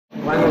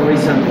Final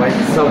reason why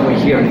the subway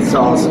here is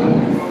awesome.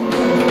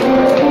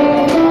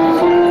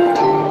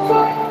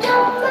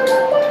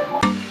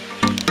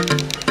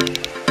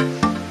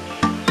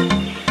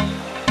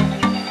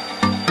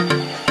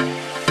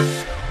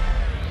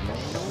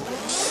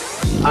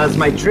 As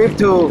my trip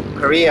to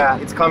Korea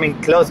is coming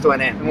close to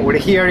an end. We're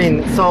here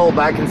in Seoul,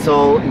 back in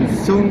Seoul, in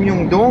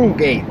Sungmyungdong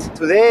Gate.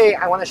 Today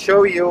I want to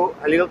show you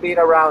a little bit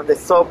around the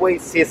subway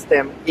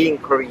system in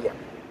Korea.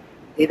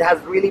 It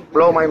has really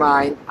blown my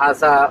mind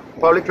as a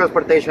public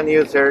transportation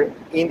user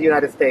in the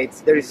United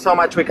States. There is so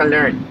much we can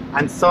learn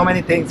and so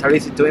many things are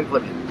easy to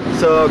implement.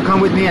 So come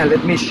with me and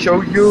let me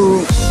show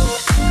you.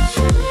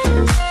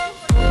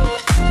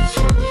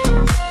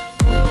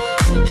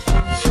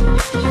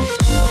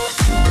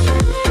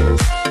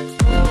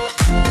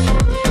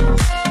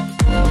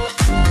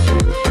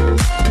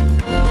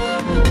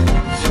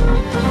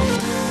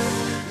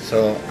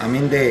 So I'm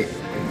in the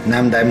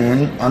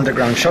Namdaemun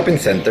Underground Shopping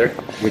Center,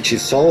 which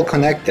is all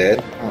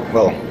connected.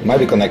 Well, might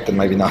be connected,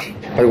 maybe not.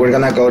 But we're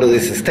gonna go to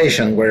this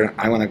station where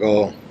I wanna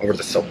go over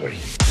the subway.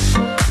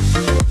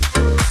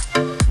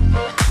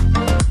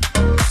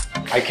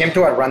 I came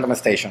to a random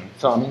station.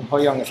 So I'm in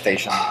Hoyeong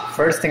Station.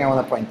 First thing I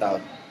wanna point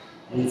out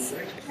is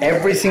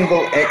every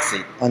single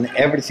exit on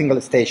every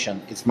single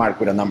station is marked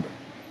with a number.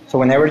 So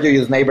whenever you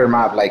use neighbor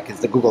map, like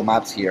it's the Google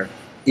Maps here,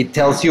 it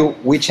tells you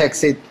which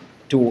exit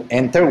to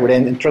enter with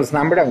an entrance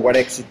number and what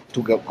exit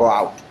to go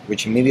out,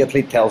 which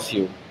immediately tells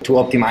you to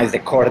optimize the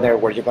corner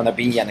where you're gonna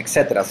be and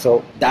etc.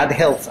 So that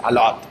helps a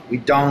lot. We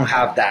don't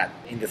have that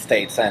in the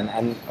States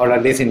and or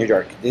at least in New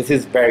York. This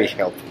is very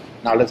helpful.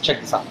 Now let's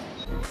check this out.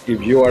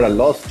 If you are a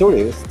lost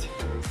tourist,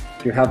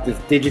 you have this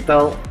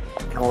digital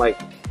kind of like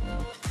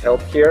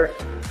help here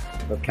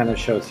that kind of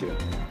shows you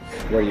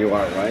where you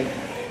are, right?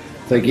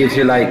 So it gives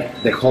you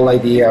like the whole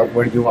idea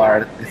where you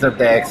are. These are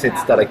the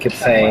exits that I keep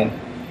saying.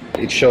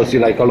 It shows you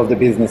like all of the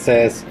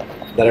businesses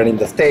that are in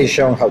the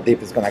station, how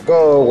deep it's gonna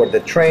go, where the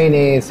train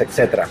is,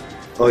 etc.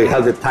 Oh, it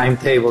has the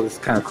timetable, it's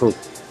kind of cool.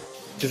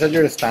 These are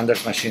your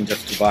standard machine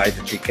just to buy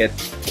the ticket.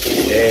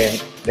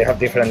 They have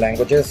different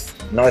languages.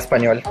 No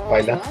español,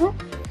 baila.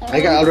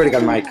 I already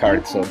got my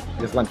card, so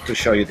just wanted to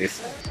show you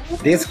this.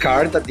 This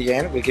card at the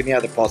end will give me a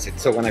deposit.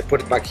 So when I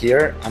put it back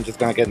here, I'm just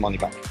gonna get money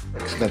back.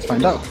 Let's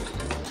find out.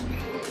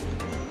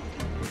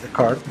 The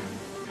card.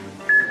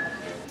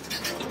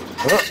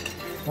 Oh.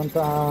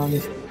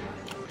 Sometimes.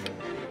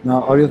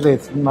 Now, obviously,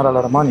 it's not a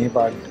lot of money,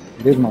 but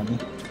it is money.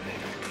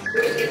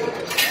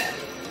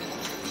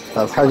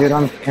 That's how you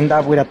don't end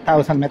up with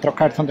 1,000 Metro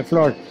cards on the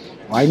floor.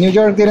 Why New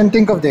York didn't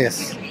think of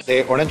this?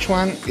 The orange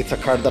one, it's a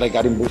card that I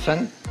got in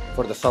Busan,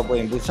 for the subway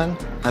in Busan.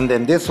 And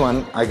then this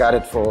one, I got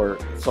it for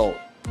Seoul.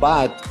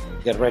 But,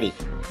 get ready,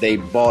 they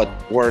bought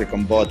work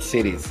on both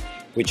cities,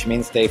 which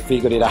means they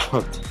figured it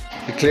out.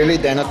 It clearly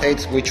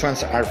denotates which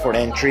ones are for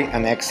entry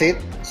and exit,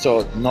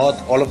 so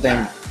not all of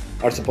them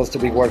are supposed to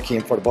be working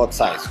for both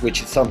sides,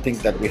 which is something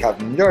that we have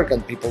in New York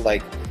and people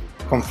like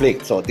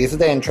conflict. So this is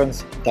the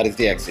entrance, that is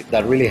the exit.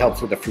 That really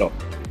helps with the flow.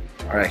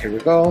 All right, here we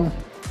go.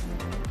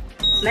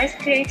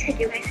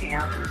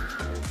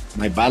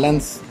 My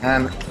balance,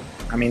 and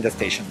I'm in the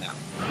station now.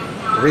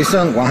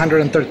 Reason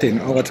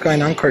 113. Oh, what's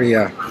going on,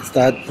 Korea? Is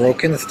that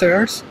broken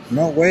stairs?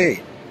 No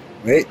way.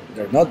 Wait,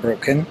 they're not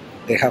broken.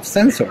 They have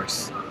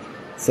sensors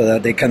so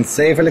that they can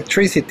save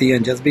electricity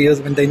and just be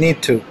used when they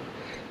need to.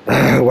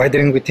 Why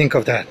didn't we think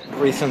of that?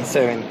 Reason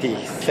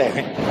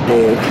 77.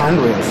 The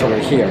handrails over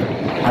here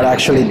are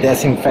actually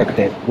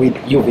disinfected with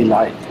UV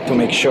light to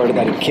make sure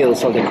that it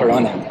kills all the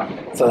corona,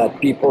 so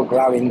that people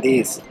grabbing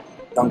these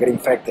don't get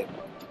infected.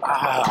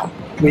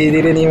 We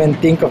didn't even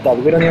think of that.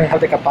 We don't even have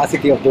the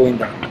capacity of doing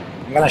that.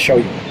 I'm gonna show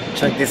you.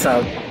 Check this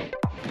out.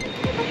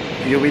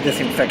 UV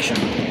disinfection.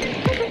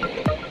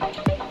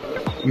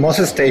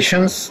 Most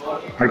stations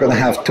are gonna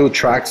have 2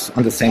 tracks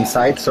on the same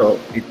side, so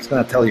it's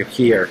gonna tell you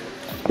here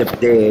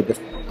the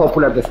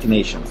popular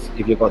destinations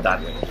if you go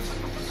that way,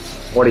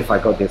 or if I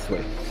go this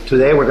way.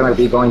 Today we're going to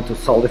be going to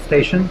Seoul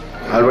Station.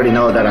 I already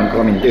know that I'm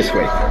coming this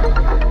way.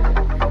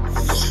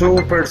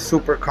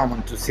 Super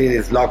common to see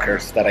these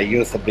lockers that I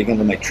used at the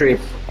beginning of my trip.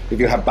 If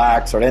you have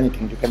bags or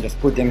anything, you can just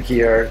put them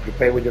here, you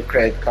pay with your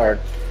credit card,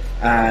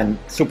 and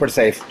super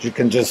safe. You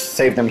can just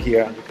save them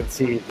here and you can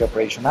see the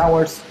operation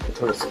hours.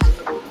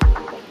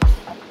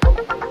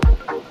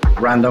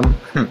 Random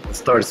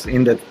stores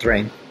in the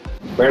train.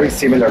 Very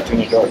similar to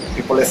New York.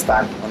 People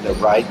stand on the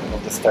right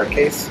of the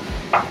staircase,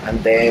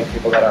 and then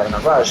people that are in a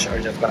rush are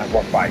just gonna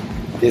walk by.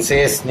 This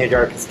is New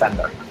York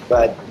standard,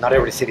 but not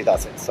every city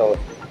does it, so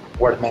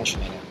worth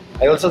mentioning it.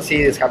 I also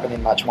see this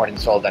happening much more in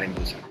Seoul than in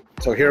Busan.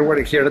 So here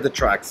are the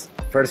tracks.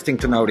 First thing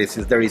to notice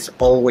is there is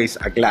always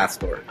a glass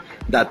door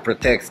that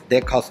protects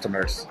the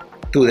customers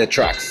to the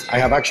tracks. I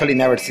have actually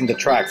never seen the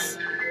tracks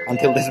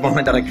until this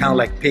moment that I kind of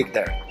like peeked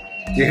there.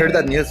 You hear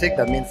that music?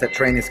 That means the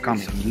train is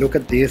coming. Look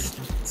at this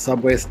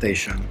subway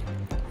station.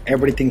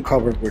 Everything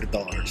covered with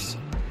doors.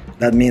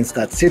 That means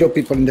that 0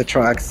 people in the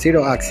tracks,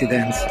 0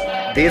 accidents.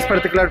 This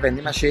particular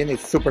vending machine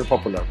is super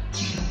popular.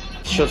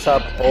 It shows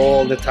up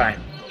all the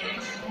time.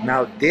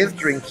 Now this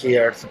drink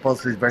here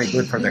supposedly is very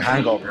good for the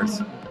hangovers,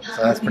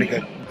 so that's pretty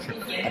good.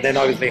 And then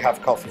obviously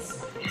have coffee.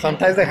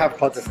 Sometimes they have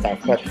hot stuff,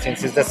 but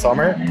since it's the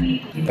summer,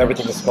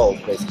 everything is cold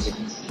basically.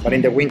 But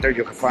in the winter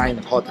you can find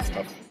hot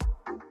stuff.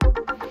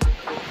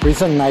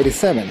 Prison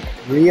 97,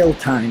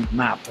 real-time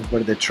map of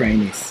where the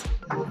train is.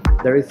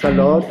 There is a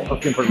lot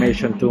of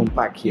information to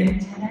unpack here.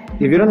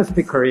 If you don't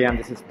speak Korean,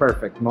 this is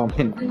perfect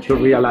moment to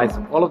realize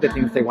all of the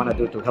things they want to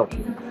do to help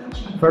you.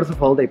 First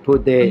of all, they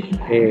put the,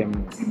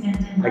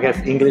 I guess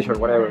English or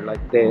whatever, like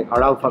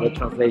our alphabet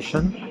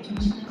translation,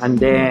 and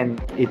then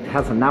it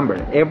has a number.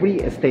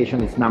 Every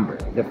station is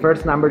numbered. The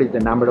first number is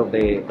the number of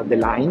the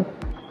line,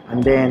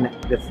 and then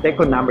the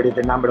second number is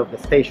the number of the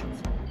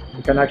stations.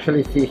 You can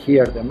actually see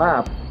here the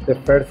map, the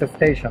first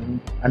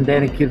station, and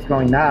then it keeps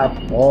going up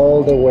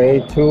all the way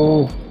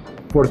to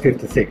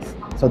 456.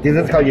 So this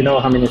is how you know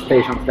how many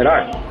stations there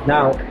are.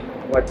 Now,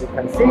 what you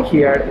can see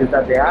here is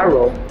that the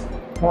arrow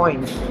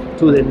points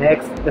to the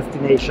next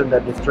destination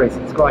that this train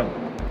is going.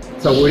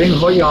 So we're in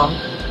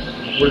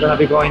Hoyeong, we're gonna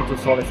be going to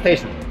Seoul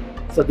Station.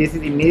 So this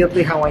is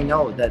immediately how I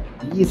know that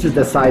this is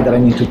the side that I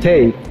need to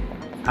take,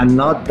 and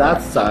not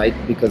that side,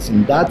 because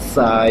in that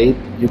side,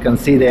 you can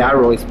see the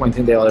arrow is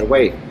pointing the other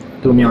way,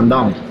 to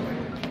Myeongdong.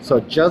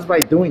 So just by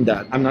doing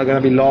that, I'm not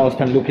gonna be lost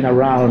and looking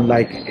around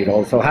like it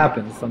also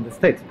happens on the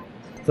States.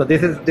 So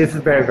this is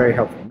very, very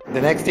helpful. The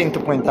next thing to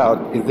point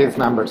out is these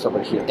numbers over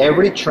here.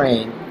 Every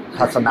train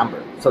has a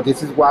number. So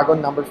this is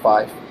wagon number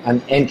 5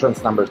 and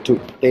entrance number 2.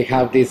 They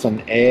have this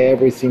on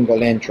every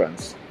single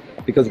entrance.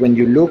 Because when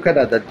you look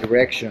at the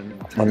direction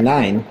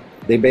online,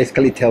 they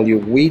basically tell you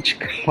which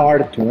car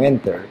to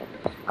enter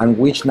and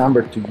which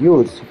number to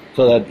use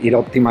so that it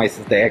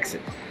optimizes the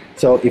exit.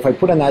 So if I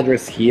put an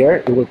address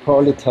here, it will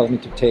probably tell me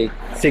to take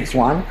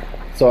 61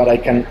 so that I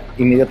can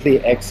immediately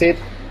exit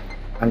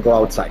and go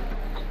outside.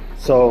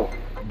 So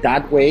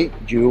that way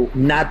you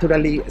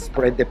naturally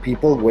spread the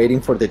people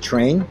waiting for the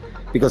train,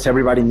 because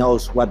everybody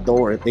knows what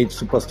door they're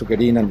supposed to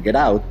get in and get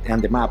out,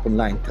 and the map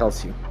online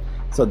tells you.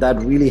 So that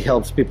really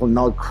helps people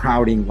not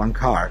crowding one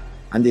car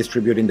and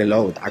distributing the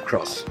load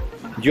across.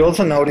 You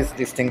also notice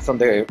these things on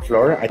the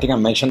floor. I think I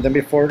mentioned them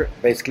before.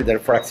 Basically they're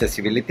for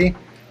accessibility.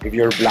 If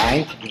you're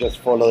blind, you just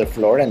follow the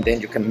floor and then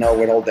you can know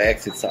where all the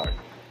exits are.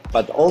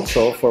 But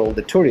also for all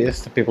the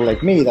tourists, people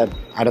like me that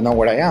I don't know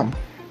where I am,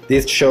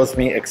 this shows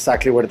me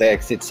exactly where the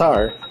exits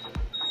are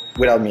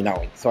without me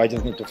knowing. So I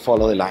just need to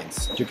follow the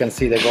lines. You can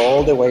see they go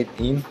all the way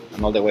in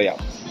and all the way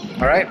out.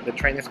 All right, the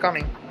train is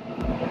coming.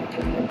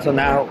 So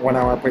now what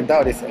I want to point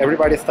out is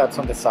everybody starts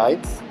on the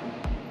sides,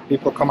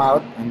 people come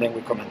out, and then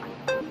we come in.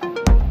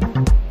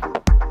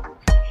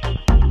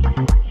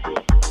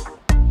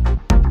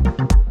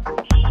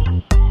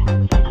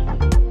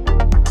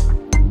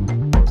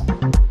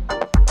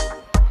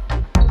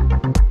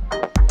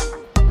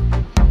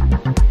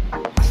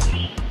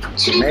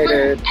 We made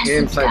it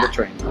inside the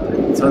train.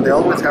 So they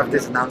always have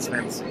these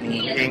announcements in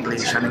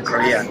English and in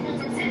Korean.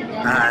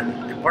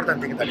 And the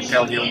important thing is that it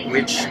tells you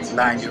which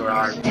line you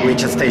are,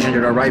 which station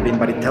you're arriving,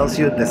 but it tells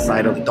you the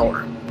side of the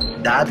door.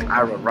 That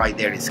arrow right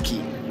there is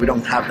key. We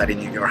don't have that in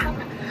New York.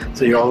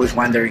 So you're always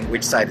wondering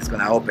which side is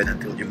going to open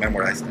until you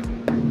memorize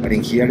them. But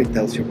in here it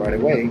tells you right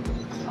away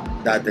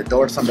that the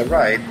doors on the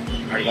right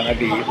are going to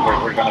be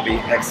where we're going to be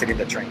exiting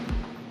the train.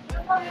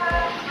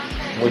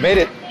 We made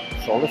it.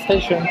 Seoul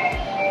Station.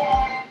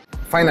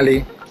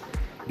 Finally,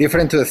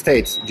 different to the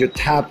States, you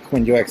tap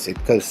when you exit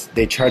because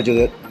they charge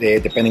you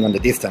depending on the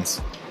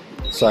distance.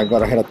 So I go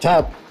ahead and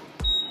tap.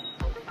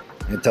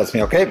 It tells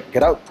me, okay,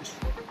 get out.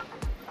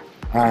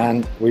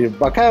 And we're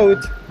back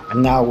out.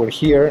 And now we're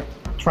here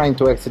trying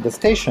to exit the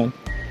station.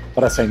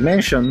 But as I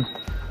mentioned,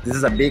 this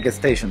is a big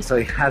station, so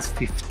it has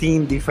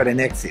 15 different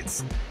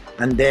exits.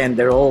 And then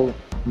they're all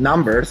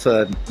numbered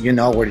so that you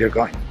know where you're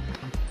going.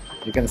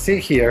 You can see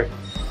here,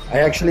 I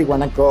actually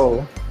want to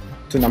go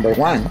to number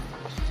 1,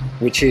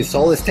 which is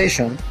Seoul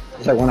Station,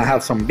 because I want to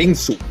have some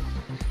bingsu.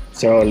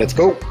 So let's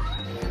go.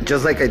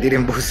 Just like I did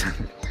in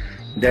Busan,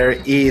 there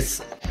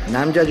is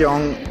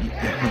Namjajeong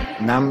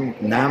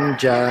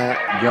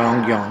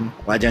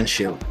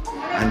Wajanshil,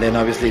 and then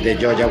obviously the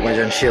Joja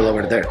Wajanshil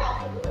over there,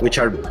 which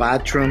are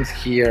bathrooms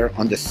here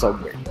on the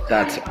subway.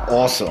 That's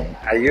awesome.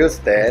 I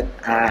used it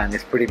and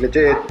it's pretty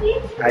legit.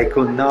 I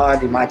could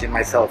not imagine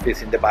myself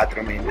using the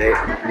bathroom in the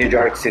New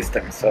York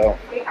system. So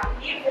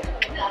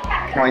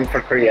point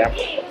for Korea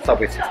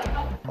subway system.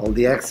 All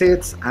the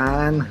exits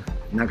and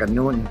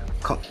Naganun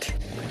Kot,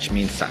 which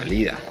means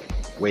salida,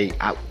 way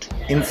out.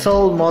 In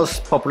Seoul,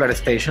 most popular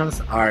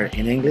stations are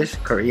in English,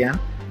 Korean,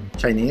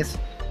 Chinese,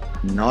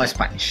 no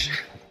Spanish.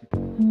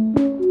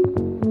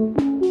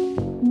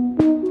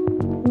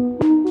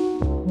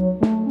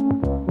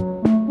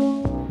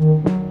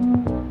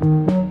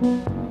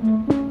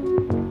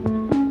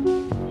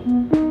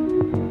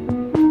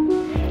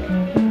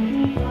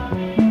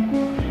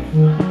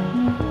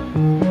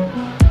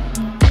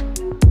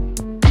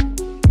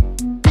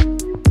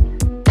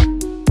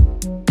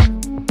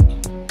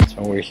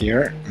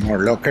 Here, more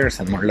lockers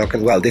and more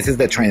lockers. Well, this is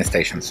the train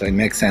station, so it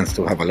makes sense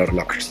to have a lot of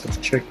lockers. Let's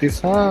check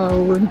this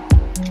out.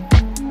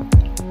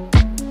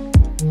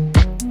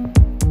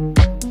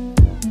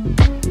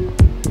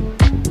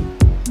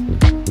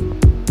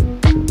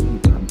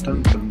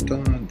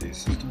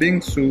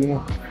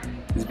 bingsu.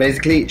 It's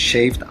basically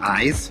shaved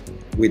ice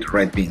with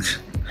red beans.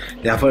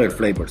 They have other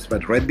flavors,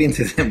 but red beans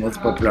is the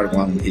most popular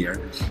one here,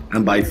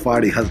 and by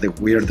far it has the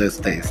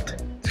weirdest taste.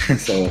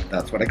 So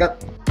that's what I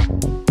got.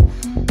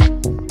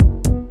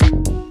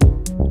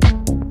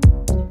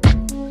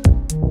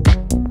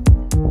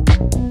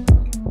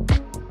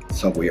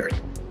 So weird.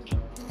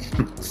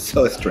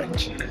 So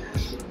strange.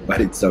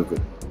 But it's so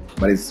good.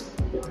 But it's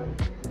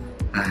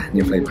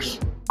new flavors.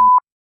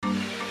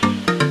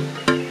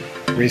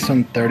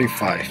 Reason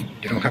 35.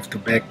 You don't have to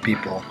beg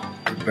people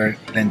to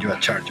lend you a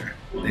charger.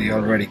 They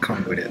already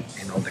come with it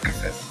in all the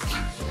cafes.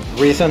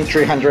 Reason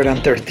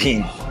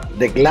 313.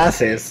 The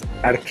glasses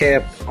are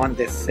kept on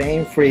the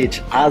same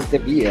fridge as the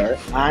beer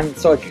and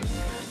soju,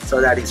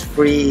 so that it's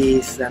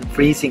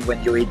freezing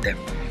when you eat them.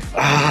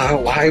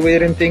 Why we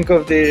didn't think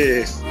of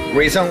this?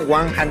 Reason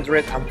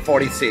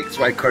 146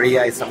 why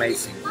Korea is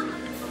amazing.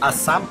 A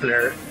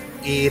sampler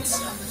eats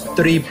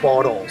 3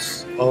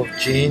 bottles of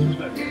gin,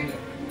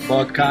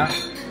 vodka,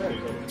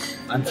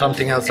 and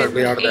something else that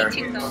we ordered.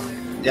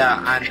 $18.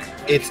 Yeah, and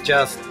it's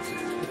just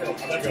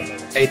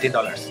 $18.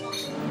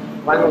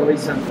 One of the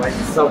reasons why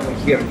the subway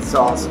here is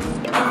so awesome.